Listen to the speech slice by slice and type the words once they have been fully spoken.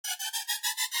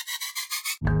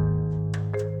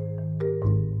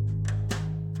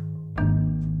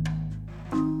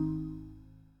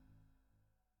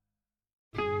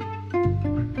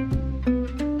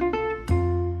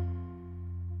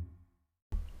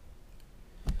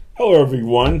Hello,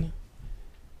 everyone.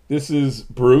 This is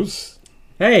Bruce.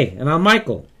 Hey, and I'm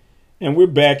Michael. And we're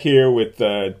back here with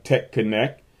Tech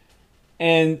Connect.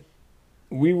 And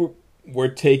we were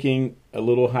taking a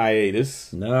little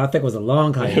hiatus. No, I think it was a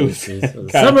long hiatus. It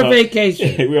was summer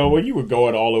vacation. Well, you were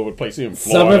going all over the place in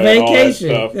Summer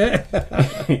Florida.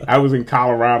 vacation. I was in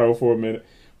Colorado for a minute.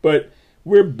 But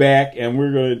we're back, and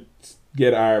we're going to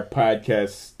get our podcast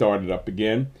started up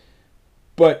again.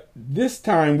 But this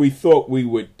time we thought we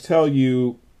would tell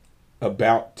you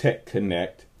about Tech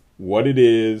Connect, what it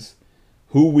is,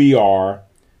 who we are,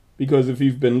 because if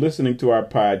you've been listening to our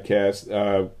podcast,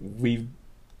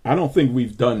 I don't think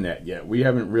we've done that yet. We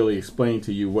haven't really explained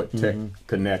to you what Tech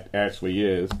Connect actually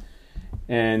is,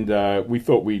 and we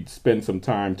thought we'd spend some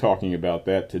time talking about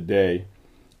that today,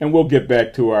 and we'll get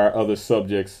back to our other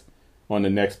subjects on the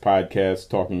next podcast,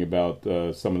 talking about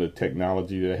some of the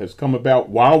technology that has come about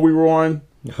while we were on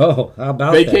how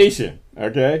about vacation.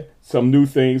 Okay, some new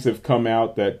things have come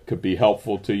out that could be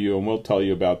helpful to you, and we'll tell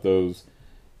you about those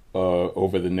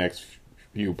over the next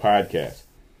few podcasts.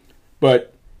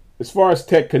 But as far as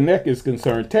Tech Connect is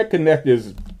concerned, Tech Connect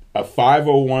is a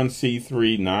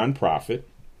 501c3 nonprofit,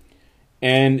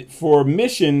 and for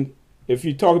mission, if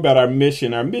you talk about our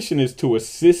mission is to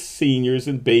assist seniors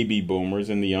and baby boomers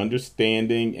in the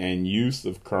understanding and use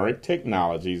of current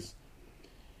technologies.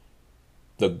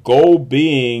 The goal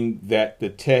being that the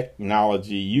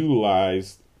technology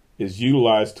is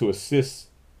utilized to assist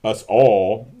us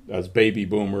all, as baby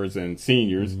boomers and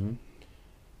seniors,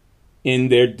 in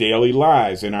their daily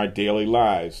lives,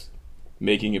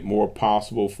 making it more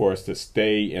possible for us to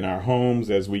stay in our homes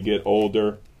as we get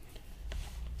older.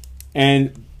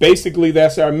 And basically,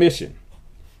 that's our mission.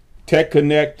 Tech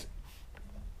Connect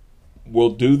will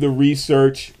do the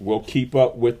research, will keep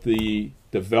up with the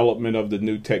development of the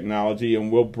new technology,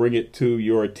 and we'll bring it to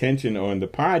your attention on the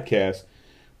podcast.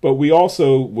 But we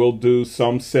also will do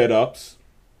some setups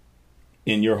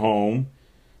in your home.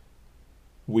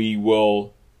 We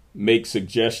will make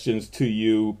suggestions to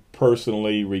you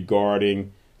personally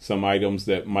regarding some items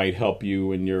that might help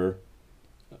you in your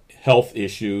health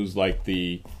issues, like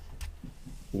the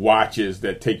watches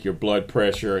that take your blood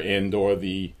pressure and or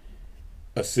the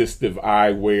assistive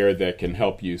eyewear that can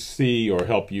help you see or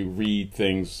help you read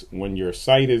things when your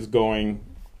sight is going.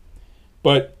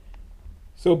 But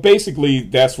so basically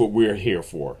that's what we're here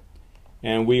for.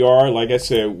 And we are, like I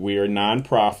said, we are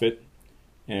nonprofit,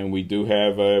 and we do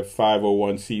have a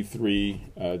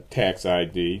 501c3 tax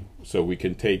ID, so we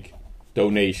can take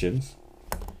donations.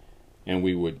 And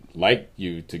we would like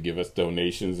you to give us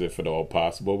donations if at all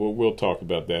possible, but we'll talk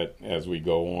about that as we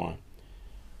go on.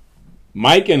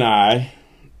 Mike and I,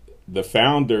 the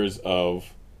founders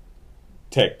of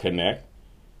Tech Connect,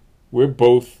 we're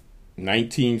both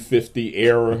 1950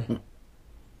 era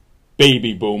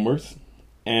baby boomers,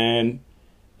 and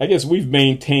I guess we've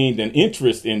maintained an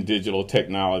interest in digital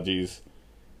technologies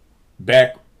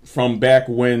back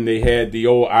when they had the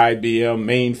old IBM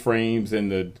mainframes and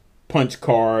the punch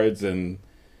cards and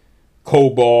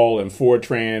COBOL and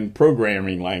Fortran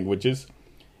programming languages.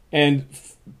 And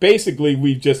basically,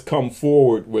 we've just come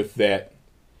forward with that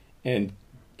and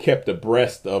kept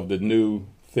abreast of the new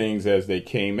things as they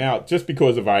came out just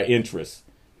because of our interests.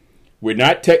 We're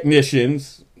not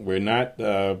technicians. We're not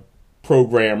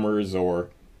programmers or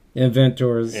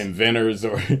inventors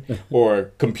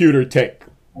or computer tech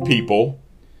people.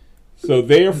 So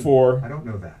therefore, I don't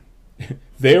know that.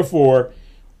 Therefore,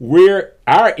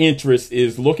 our interest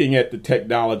is looking at the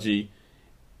technology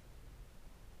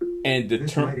and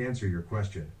This might answer your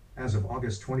question. As of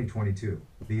August 2022,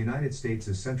 the United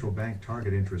States' central bank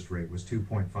target interest rate was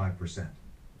 2.5%.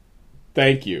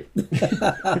 Thank you.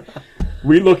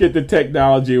 We look at the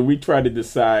technology and we try to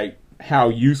decide how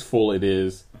useful it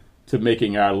is to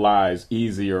making our lives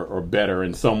easier or better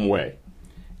in some way.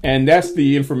 And that's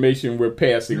the information we're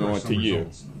passing on to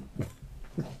you.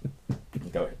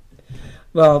 Go ahead.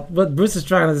 Well, what Bruce is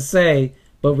trying to say,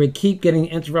 but we keep getting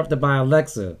interrupted by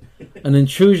Alexa, an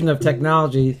intrusion of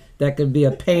technology that could be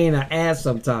a pain in the ass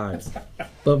sometimes.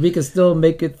 But we can still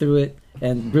make it through it,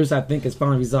 and Bruce, I think, has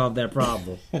finally resolved that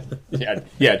problem.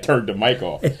 Yeah, turned the mic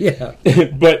off. Yeah.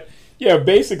 But yeah,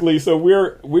 basically, so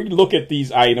we look at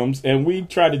these items and we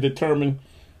try to determine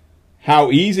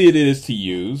how easy it is to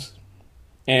use,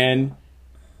 and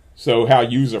so how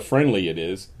user-friendly it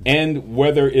is, and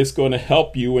whether it's going to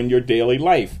help you in your daily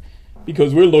life.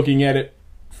 Because we're looking at it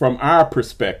from our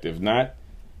perspective,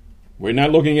 we're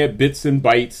not looking at bits and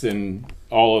bytes and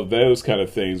all of those kind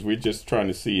of things. We're just trying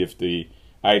to see if the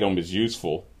item is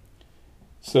useful.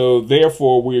 So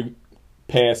therefore, we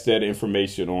pass that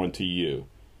information on to you.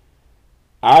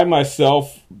 I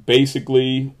myself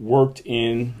basically worked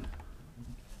in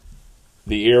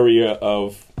the area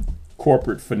of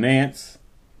corporate finance,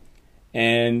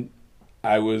 and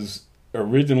I was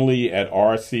originally at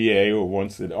RCA, or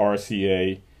once at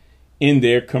RCA, in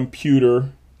their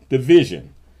computer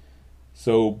division.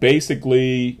 So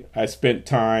basically, I spent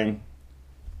time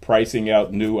pricing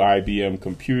out new IBM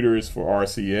computers for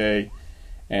RCA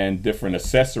and different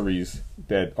accessories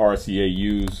that RCA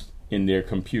used in their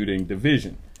computing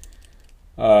division.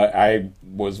 I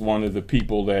was one of the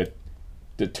people that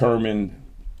determined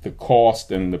the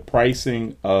cost and the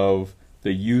pricing of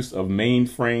the use of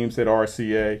mainframes at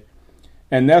RCA.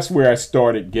 And that's where I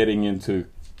started getting into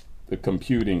the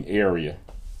computing area,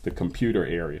 the computer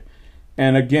area.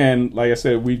 And again, like I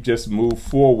said, we've just moved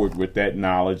forward with that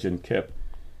knowledge and kept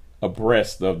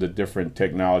abreast of the different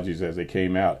technologies as they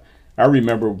came out. I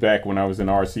remember back when I was in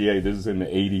RCA, this is in the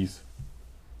 80s,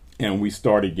 and we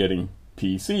started getting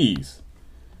PCs,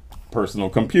 personal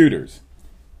computers.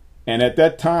 And at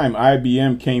that time,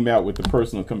 IBM came out with the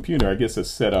personal computer. I guess a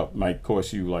setup might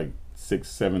cost you like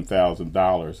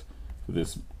 $6,000-$7,000 for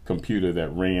this computer that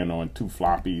ran on 2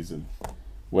 floppies and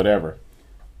whatever.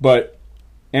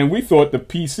 And we thought the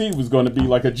PC was going to be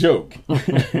like a joke.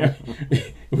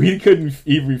 We couldn't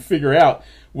even figure out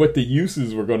what the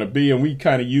uses were going to be, and we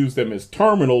kind of used them as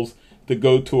terminals to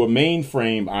go to a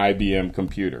mainframe IBM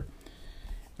computer.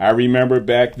 I remember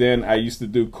back then I used to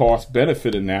do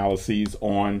cost-benefit analyses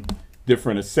on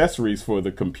different accessories for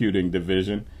the computing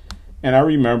division, and I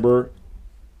remember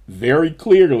very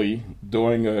clearly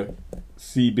doing a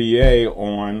CBA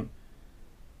on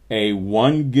a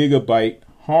 1 gigabyte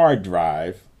hard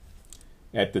drive.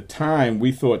 At the time,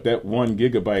 we thought that 1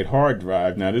 gigabyte hard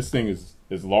drive, now this thing is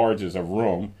as large as a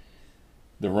room.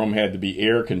 The room had to be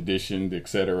air conditioned,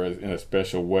 etc., in a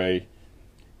special way.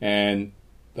 And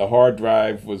the hard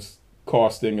drive was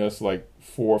costing us like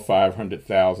 $400,000 or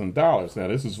 $500,000. Now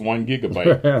this is 1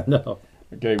 gigabyte. No.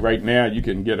 Okay, right now you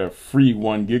can get a free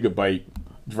 1 gigabyte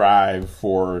drive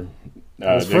for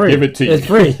It's they free. give it to you. It's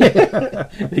free.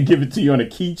 They give it to you on a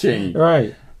keychain.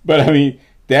 Right. But I mean,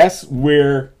 that's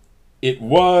where it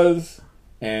was,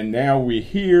 and now we're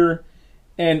here.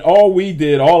 And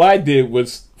all I did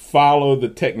was follow the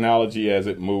technology as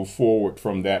it moved forward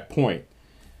from that point.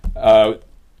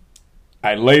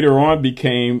 I later on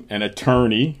became an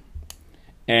attorney,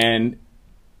 and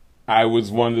I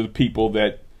was one of the people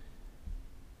that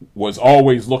was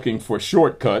always looking for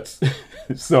shortcuts.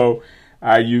 So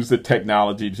I used the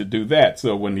technology to do that.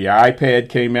 So when the iPad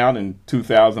came out in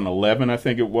 2011, I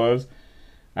think it was,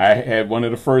 I had one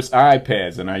of the first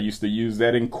iPads, and I used to use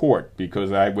that in court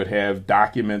because I would have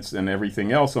documents and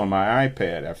everything else on my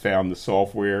iPad. I found the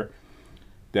software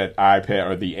that iPad,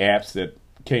 or the apps that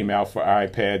came out for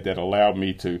iPad, that allowed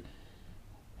me to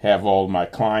have all my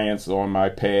clients on my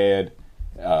pad.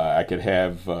 I could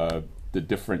have the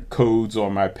different codes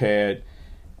on my pad.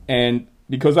 And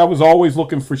because I was always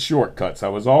looking for shortcuts, I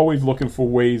was always looking for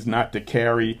ways not to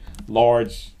carry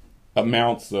large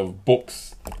amounts of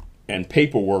books and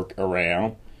paperwork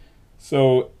around.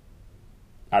 So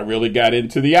I really got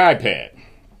into the iPad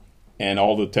and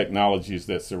all the technologies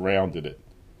that surrounded it.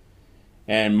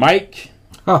 And Mike?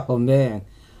 Oh, man.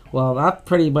 Well, I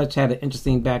pretty much had an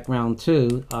interesting background,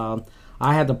 too.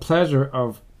 I had the pleasure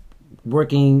of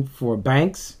working for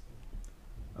banks,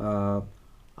 a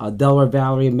Delaware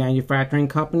Valley Manufacturing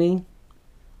Company,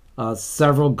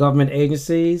 several government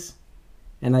agencies,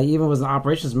 and I even was an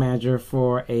operations manager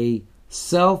for a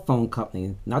cell phone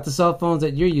company. Not the cell phones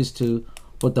that you're used to,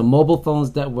 but the mobile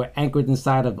phones that were anchored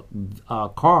inside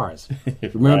of cars.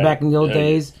 Remember Right. back in the old Yeah.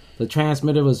 days, the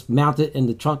transmitter was mounted in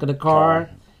the trunk of the car,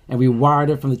 and we wired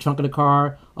it from the trunk of the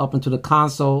car up into the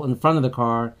console in front of the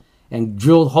car and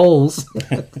drilled holes.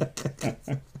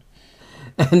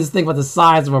 And this thing was the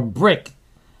size of a brick.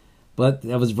 But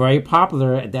it was very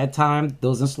popular at that time.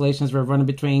 Those installations were running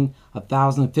between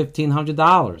 $1,000 and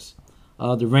 $1,500.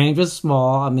 The range was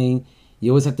small. I mean,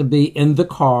 you always have to be in the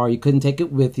car. You couldn't take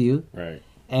it with you. Right.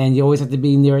 And you always have to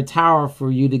be near a tower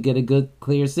for you to get a good,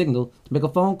 clear signal to make a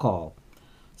phone call.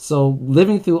 So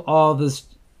living through all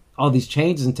these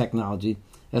changes in technology,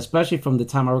 especially from the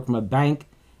time I worked in a bank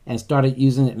and started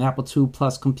using an Apple II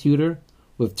Plus computer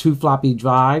with 2 floppy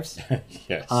drives.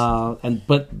 Yes.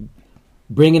 But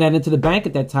bringing that into the bank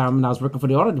at that time, when I was working for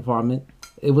the audit department,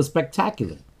 it was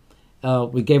spectacular.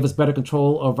 It gave us better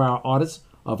control over our audits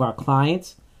of our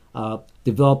clients,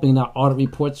 developing our audit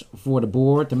reports for the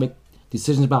board to make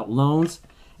decisions about loans.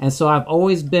 And so I've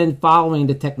always been following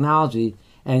the technology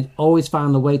and always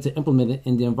found a way to implement it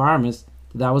in the environments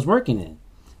that I was working in.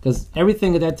 Because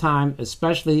everything at that time,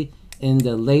 especially in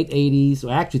the late 80s,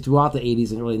 or actually throughout the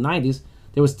 80s and early 90s,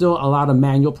 there was still a lot of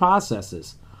manual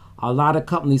processes. A lot of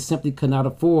companies simply could not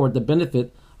afford the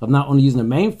benefit of not only using a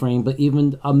mainframe, but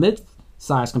even a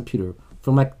mid-sized computer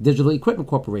from like Digital Equipment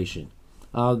Corporation.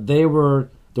 They were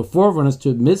the forerunners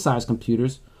to mid-sized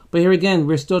computers, but here again,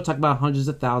 we're still talking about hundreds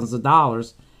of thousands of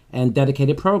dollars and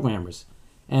dedicated programmers.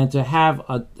 And to have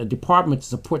a department to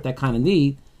support that kind of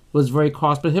need was very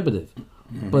cost prohibitive.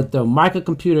 Mm-hmm. But the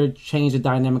microcomputer changed the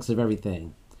dynamics of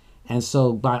everything. And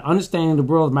so by understanding the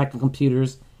world of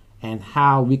microcomputers and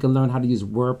how we can learn how to use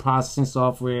word processing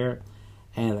software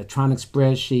and electronic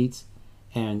spreadsheets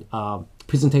and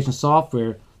presentation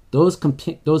software, those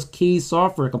key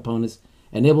software components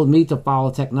enabled me to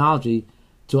follow technology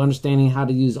to understanding how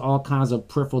to use all kinds of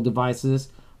peripheral devices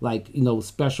like,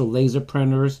 special laser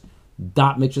printers,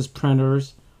 dot matrix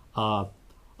printers,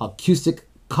 acoustic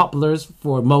couplers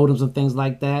for modems and things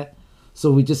like that.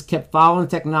 So we just kept following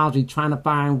technology, trying to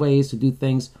find ways to do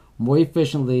things more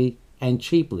efficiently and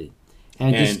cheaply.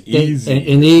 And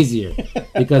easier.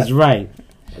 Because, right,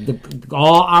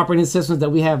 all operating systems that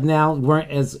we have now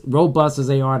weren't as robust as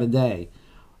they are today.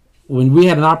 When we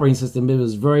had an operating system, it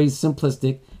was very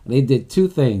simplistic. And they did two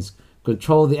things: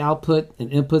 control the output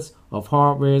and inputs of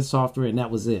hardware and software, and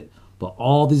that was it. But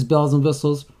all these bells and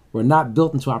whistles were not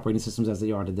built into operating systems as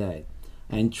they are today.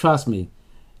 And trust me,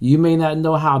 you may not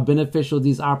know how beneficial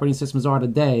these operating systems are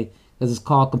today, because it's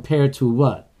called compared to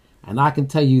what. And I can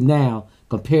tell you now,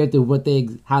 compared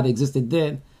to how they existed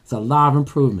then, it's a lot of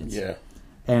improvements. Yeah.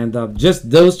 And just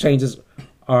those changes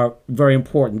are very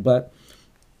important. But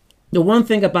the one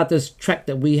thing about this trek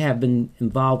that we have been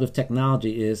involved with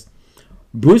technology is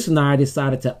Bruce and I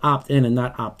decided to opt in and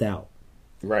not opt out.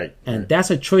 Right. And that's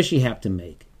a choice you have to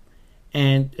make.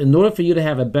 And in order for you to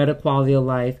have a better quality of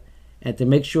life and to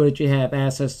make sure that you have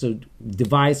access to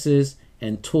devices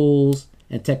and tools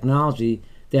and technology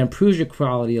that improves your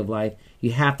quality of life,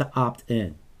 you have to opt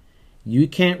in. You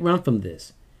can't run from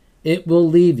this. It will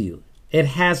leave you. It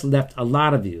has left a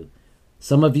lot of you.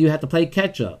 Some of you have to play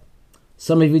catch up.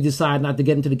 Some of you decide not to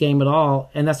get into the game at all,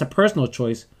 and that's a personal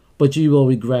choice, but you will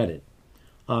regret it.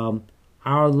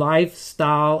 Our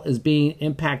lifestyle is being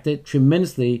impacted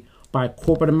tremendously by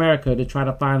corporate America to try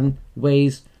to find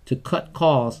ways to cut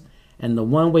costs, and the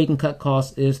one way you can cut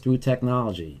costs is through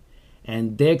technology.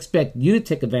 And they expect you to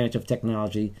take advantage of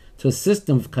technology to assist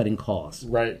them with cutting costs.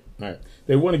 Right.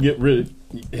 They want to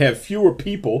have fewer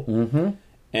people, Mm-hmm.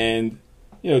 and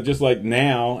just like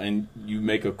now, and you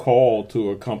make a call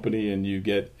to a company and you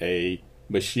get a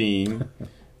machine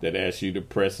that asks you to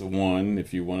press 1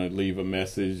 if you want to leave a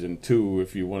message, and 2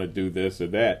 if you want to do this or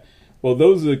that. Well,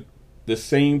 those are the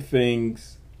same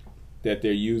things that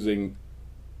they're using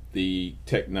the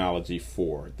technology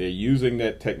for. They're using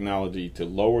that technology to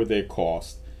lower their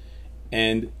cost,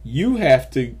 and you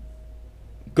have to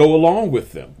go along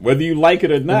with them, whether you like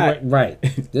it or not. Right.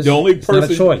 The only person,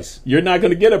 not a choice. You're not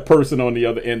going to get a person on the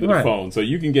other end of the Right. phone. So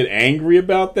you can get angry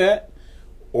about that,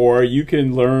 or you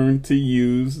can learn to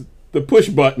use the push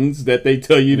buttons that they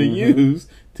tell you to Mm-hmm. use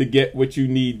to get what you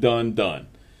need done.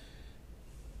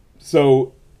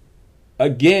 So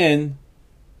again,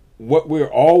 what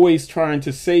we're always trying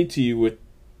to say to you with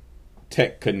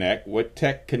Tech Connect, what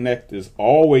Tech Connect is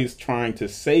always trying to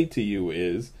say to you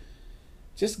is,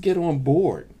 just get on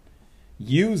board.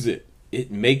 Use it.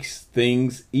 It makes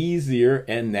things easier,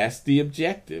 and that's the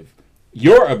objective.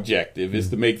 Your objective is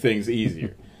to make things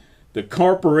easier. The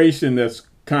corporation that's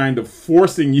kind of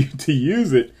forcing you to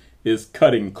use it is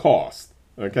cutting costs.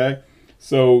 Okay?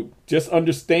 So just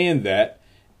understand that,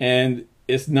 and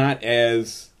it's not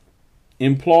as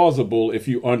implausible if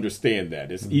you understand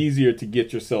that. It's easier to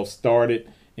get yourself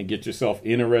started and get yourself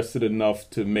interested enough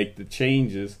to make the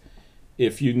changes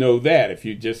if you know that, if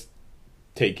you just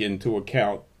take into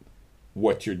account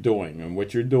what you're doing. And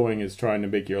what you're doing is trying to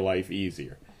make your life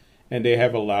easier. And they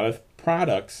have a lot of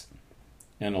products,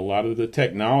 and a lot of the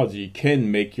technology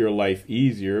can make your life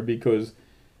easier because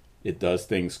it does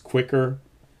things quicker.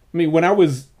 I mean, when I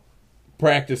was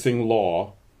practicing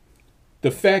law, the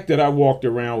fact that I walked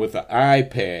around with an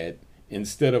iPad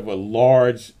instead of a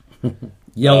large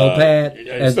Yellow pad.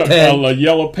 a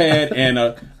yellow pad and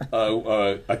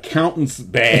a accountant's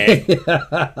bag,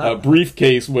 a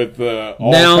briefcase with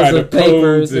all kinds of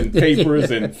codes and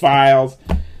papers and files.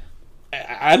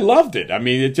 I loved it. I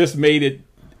mean, it just made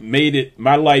it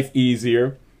my life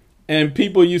easier. And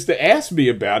people used to ask me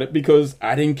about it because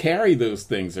I didn't carry those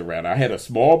things around. I had a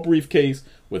small briefcase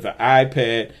with an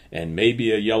iPad and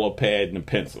maybe a yellow pad and a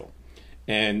pencil.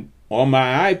 And on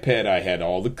my iPad, I had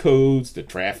all the codes, the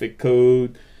traffic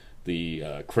code,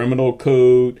 the criminal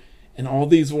code, And all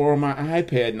these were on my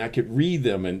iPad, and I could read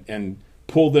them and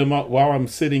pull them up while I'm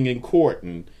sitting in court.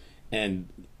 And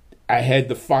I had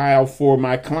the file for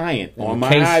my client on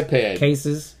my iPad.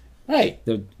 Cases. Right.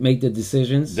 To make the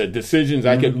decisions. The decisions.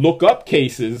 I could look up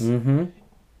cases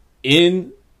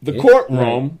in the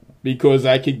courtroom because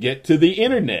I could get to the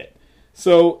internet.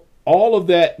 So all of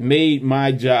that made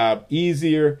my job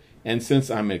easier. And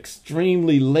since I'm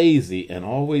extremely lazy and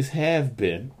always have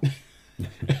been,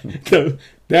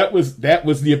 that was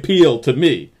the appeal to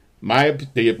me.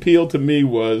 The appeal to me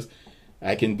was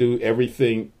I can do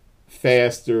everything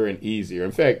faster and easier.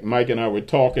 In fact, Mike and I were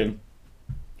talking.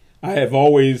 I have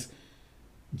always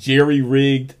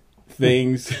jerry-rigged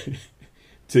things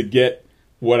to get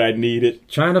what I needed.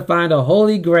 Trying to find a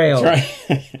holy grail.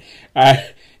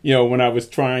 When I was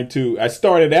I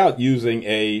started out using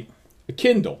a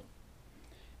Kindle,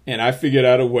 and I figured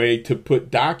out a way to put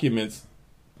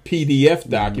PDF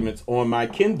documents on my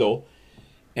Kindle,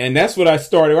 and that's what I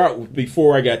started out with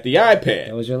before I got the iPad.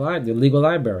 That was the legal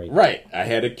library. Right. I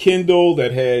had a Kindle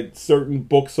that had certain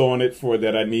books on it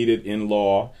that I needed in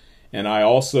law. And I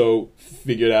also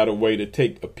figured out a way to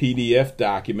take a PDF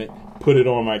document, put it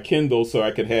on my Kindle so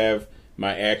I could have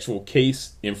my actual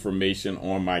case information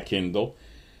on my Kindle.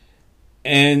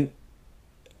 And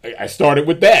I started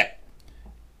with that.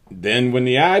 Then when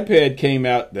the iPad came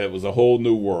out, that was a whole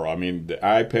new world. I mean, the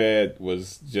iPad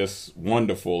was just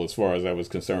wonderful as far as I was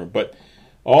concerned. But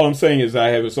all I'm saying is I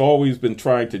have always been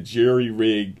trying to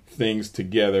jerry-rig things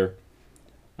together.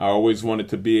 I always wanted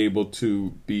to be able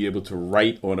to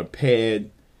write on a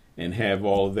pad and have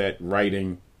all of that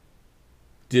writing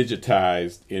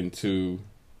digitized into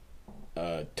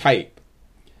type.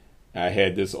 I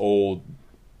had this old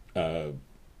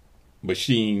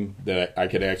machine that I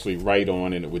could actually write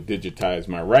on, and it would digitize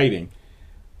my writing.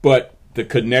 But the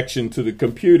connection to the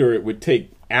computer, it would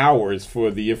take hours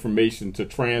for the information to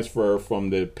transfer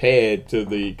from the pad to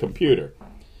the computer.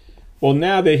 Well,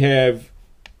 now they have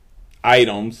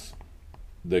items.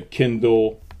 The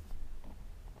Kindle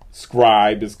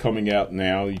Scribe is coming out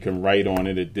now. You can write on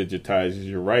it. It digitizes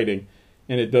your writing,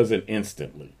 and it does it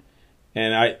instantly.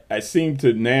 And I seem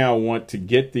to now want to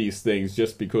get these things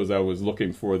just because I was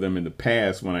looking for them in the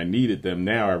past when I needed them.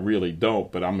 Now I really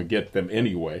don't, but I'm going to get them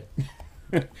anyway.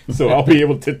 So I'll be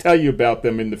able to tell you about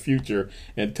them in the future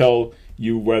and tell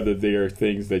you whether they are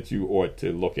things that you ought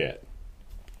to look at.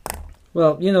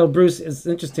 Well, Bruce, it's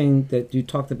interesting that you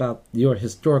talked about your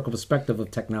historical perspective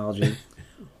of technology.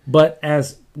 But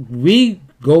as we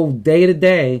go day to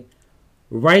day,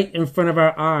 right in front of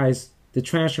our eyes, the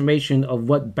transformation of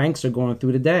what banks are going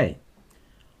through today.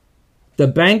 The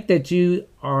bank that you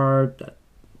are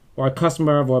a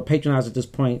customer of or patronize at this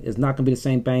point is not going to be the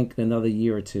same bank in another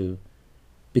year or two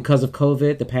because of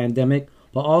COVID, the pandemic,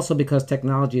 but also because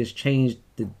technology has changed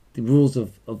the rules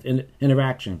of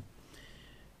interaction.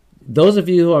 Those of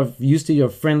you who are used to your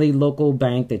friendly local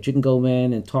bank that you can go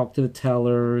in and talk to the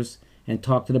tellers and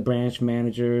talk to the branch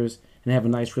managers and have a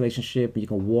nice relationship, and you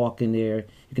can walk in there,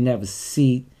 you can have a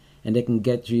seat, and they can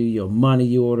get you your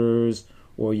money orders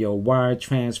or your wire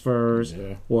transfers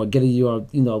or getting your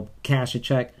cash a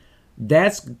check.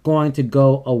 That's going to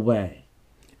go away.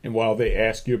 And while they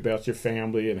ask you about your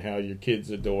family and how your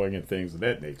kids are doing and things of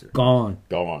that nature. Gone.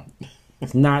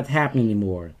 It's not happening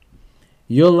anymore.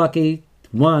 You're lucky,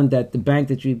 one, that the bank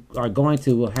that you are going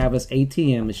to will have this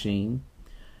ATM machine.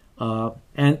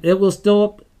 And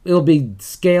it'll be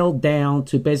scaled down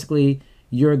to basically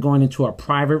you're going into a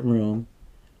private room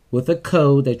with a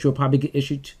code that you'll probably get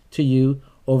issued to you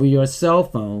over your cell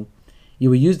phone. You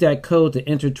will use that code to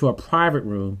enter to a private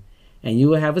room, and you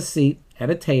will have a seat at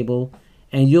a table,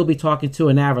 and you'll be talking to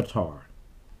an avatar.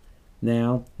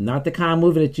 Now, not the kind of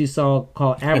movie that you saw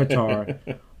called Avatar,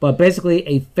 but basically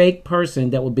a fake person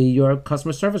that will be your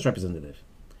customer service representative.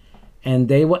 And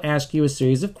they will ask you a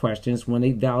series of questions when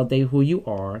they validate who you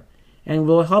are, and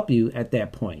will help you at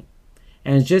that point.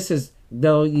 And just as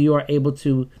though you are able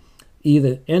to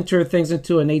either enter things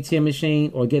into an ATM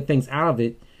machine or get things out of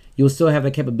it, you'll still have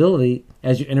the capability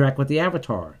as you interact with the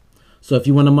avatar. So if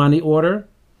you want a money order,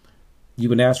 you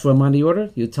can ask for a money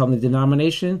order, you tell them the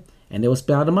denomination, and they will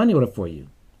spell out a money order for you.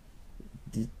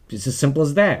 It's as simple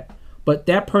as that. But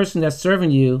that person that's serving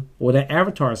you, or that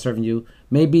avatar serving you,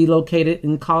 may be located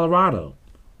in Colorado,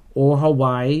 or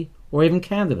Hawaii, or even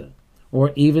Canada,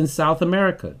 or even South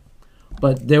America.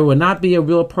 But there will not be a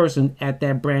real person at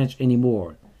that branch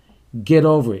anymore. Get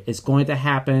over it. It's going to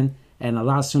happen, and a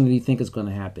lot sooner than you think it's going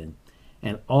to happen.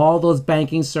 And all those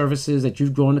banking services that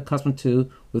you've grown accustomed to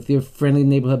with your friendly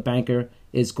neighborhood banker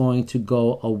is going to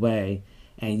go away.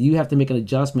 And you have to make an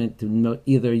adjustment to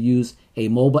either use a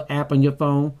mobile app on your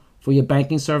phone for your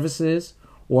banking services,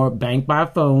 or bank by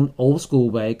phone, old school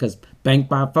way, because bank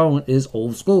by phone is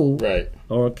old school. Right.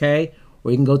 Okay?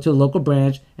 Or you can go to a local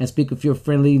branch and speak with your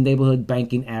friendly neighborhood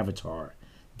banking avatar.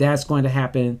 That's going to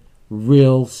happen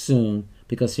real soon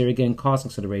because here again, cost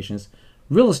considerations.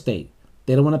 Real estate.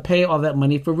 They don't want to pay all that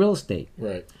money for real estate.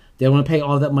 Right. They don't want to pay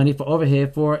all that money for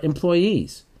overhead for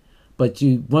employees. But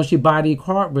once you buy the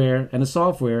hardware and the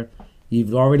software,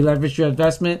 you've already leveraged your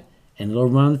investment and it'll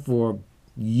run for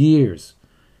years.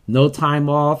 No time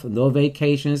off, no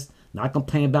vacations, not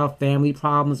complaining about family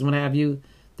problems, what have you.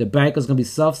 The bank is going to be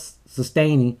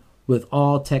self-sustaining with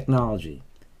all technology.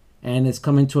 And it's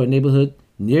coming to a neighborhood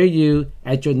near you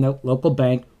at your local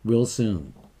bank real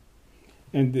soon.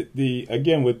 And the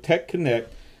again, with Tech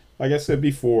Connect, like I said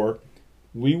before,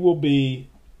 we will be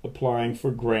applying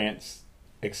for grants,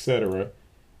 etc.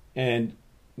 And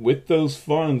with those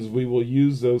funds, we will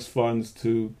use those funds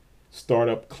to start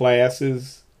up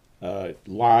classes,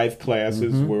 live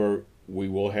classes where we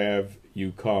will have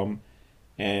you come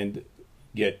and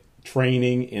get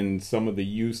training in some of the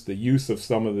use of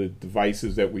some of the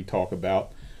devices that we talk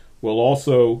about. We'll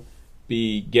also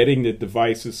be getting the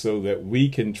devices so that we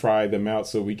can try them out,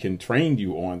 so we can train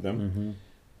you on them.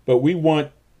 But we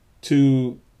want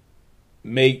to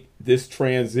make this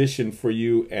transition for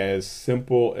you as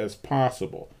simple as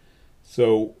possible.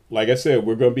 So, like I said,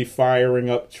 we're going to be firing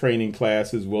up training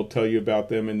classes. We'll tell you about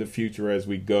them in the future as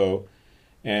we go.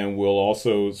 And we'll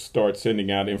also start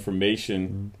sending out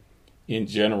information in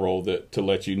general to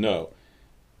let you know.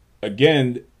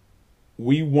 Again,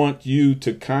 we want you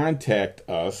to contact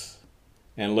us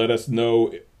and let us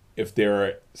know if there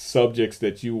are subjects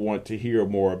that you want to hear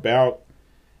more about,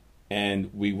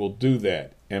 and we will do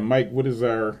that. And Mike, what is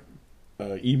our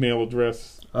email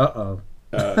address?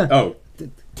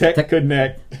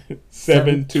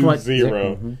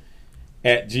 TechConnect720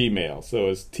 at Gmail. So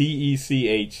it's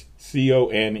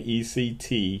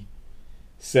TechConnect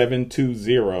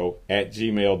 720 at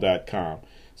gmail.com.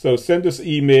 So send us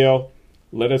email.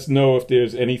 Let us know if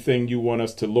there's anything you want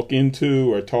us to look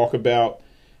into or talk about,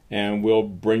 and we'll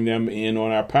bring them in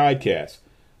on our podcast.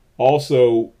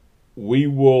 Also, we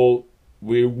want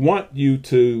you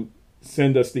to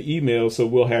send us the email, so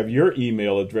we'll have your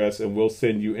email address and we'll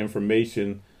send you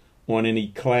information on any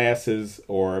classes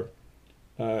or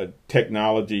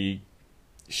technology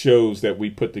shows that we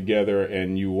put together,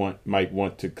 and you might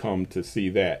want to come to see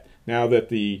that. Now that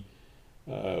the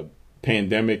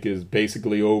pandemic is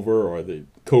basically over, or the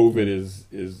COVID is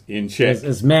in check,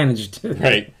 it's managed,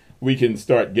 right? We can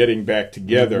start getting back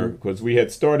together, because we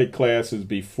had started classes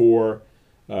before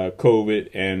COVID,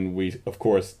 and we of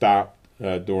course stopped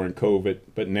during COVID.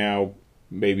 But now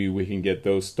maybe we can get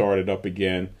those started up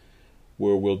again,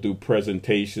 where we'll do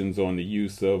presentations on the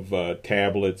use of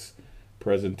tablets,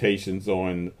 presentations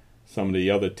on some of the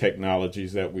other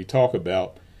technologies that we talk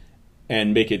about,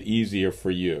 and make it easier for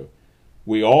you.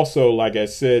 We also, like I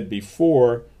said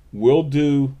before, will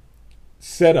do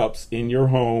setups in your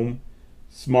home,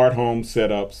 smart home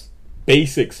setups,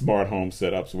 basic smart home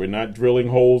setups. We're not drilling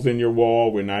holes in your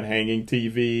wall. We're not hanging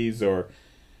TVs or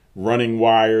running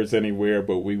wires anywhere,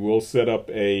 but we will set up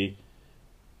a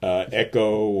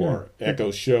Echo or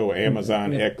Echo Show,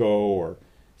 Amazon Echo, or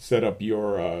set up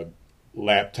your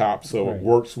laptop so it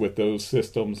works with those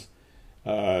systems.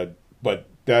 But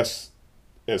that's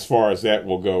as far as that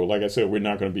will go. Like I said, we're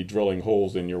not going to be drilling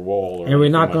holes in your wall. And we're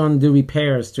not going to do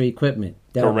repairs to equipment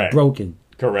that are broken.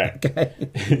 Correct.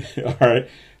 Okay. All right.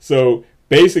 So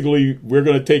basically, we're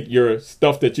going to take your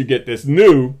stuff that you get that's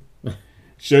new,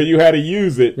 show you how to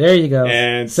use it. There you go.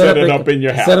 And set it up in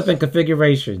your house. Set up in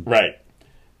configuration. Right.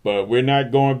 But we're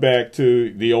not going back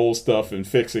to the old stuff and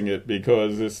fixing it,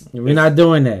 because we're not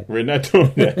doing that. We're not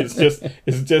doing that. It's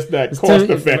just not cost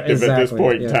effective at this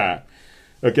point in time.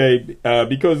 Okay,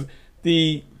 because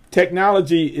the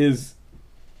technology is,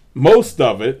 most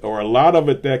of it, or a lot of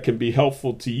it that can be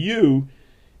helpful to you,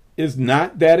 is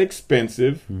not that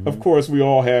expensive. Of course, we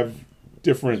all have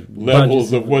different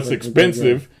levels of what's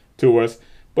expensive to us,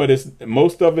 but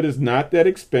most of it is not that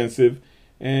expensive,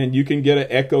 and you can get an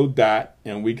Echo Dot,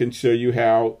 and we can show you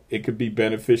how it could be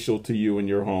beneficial to you in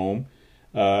your home.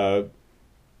 So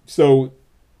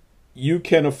you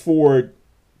can afford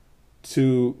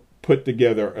to put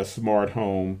together a smart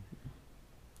home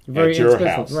at your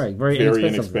house, right? Very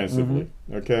inexpensively.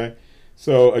 Okay,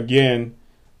 so again,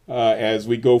 as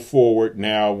we go forward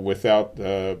now, without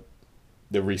the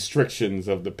restrictions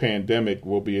of the pandemic,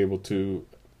 we'll be able to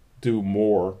do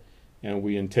more, and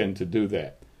we intend to do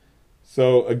that.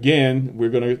 So again, we're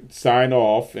going to sign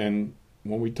off, and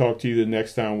when we talk to you the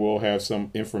next time, we'll have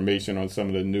some information on some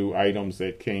of the new items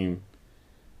that came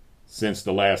since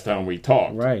the last time we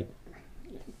talked. Right.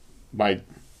 Mike.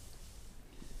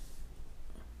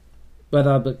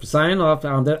 But signing off,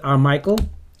 I'm Michael.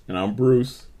 And I'm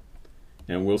Bruce.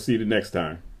 And we'll see you the next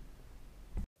time.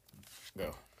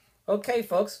 Go. Okay,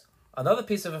 folks. Another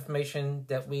piece of information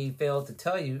that we failed to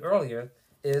tell you earlier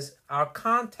is our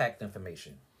contact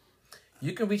information.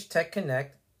 You can reach Tech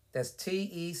Connect, that's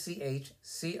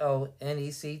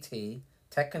TECHCONECT,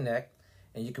 Tech Connect,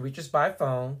 and you can reach us by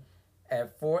phone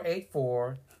at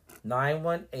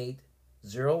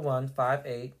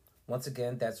 484-918-0158. Once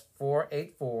again, that's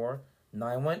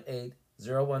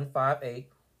 484-918-0158,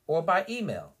 or by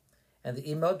email. And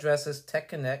the email address is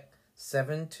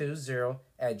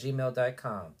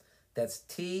techconnect720@gmail.com. That's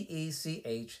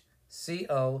TECHCONECT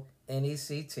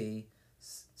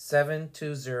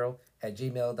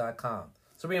 720@gmail.com.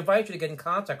 So we invite you to get in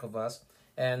contact with us,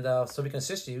 and so we can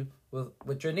assist you with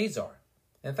what your needs are.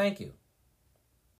 And thank you.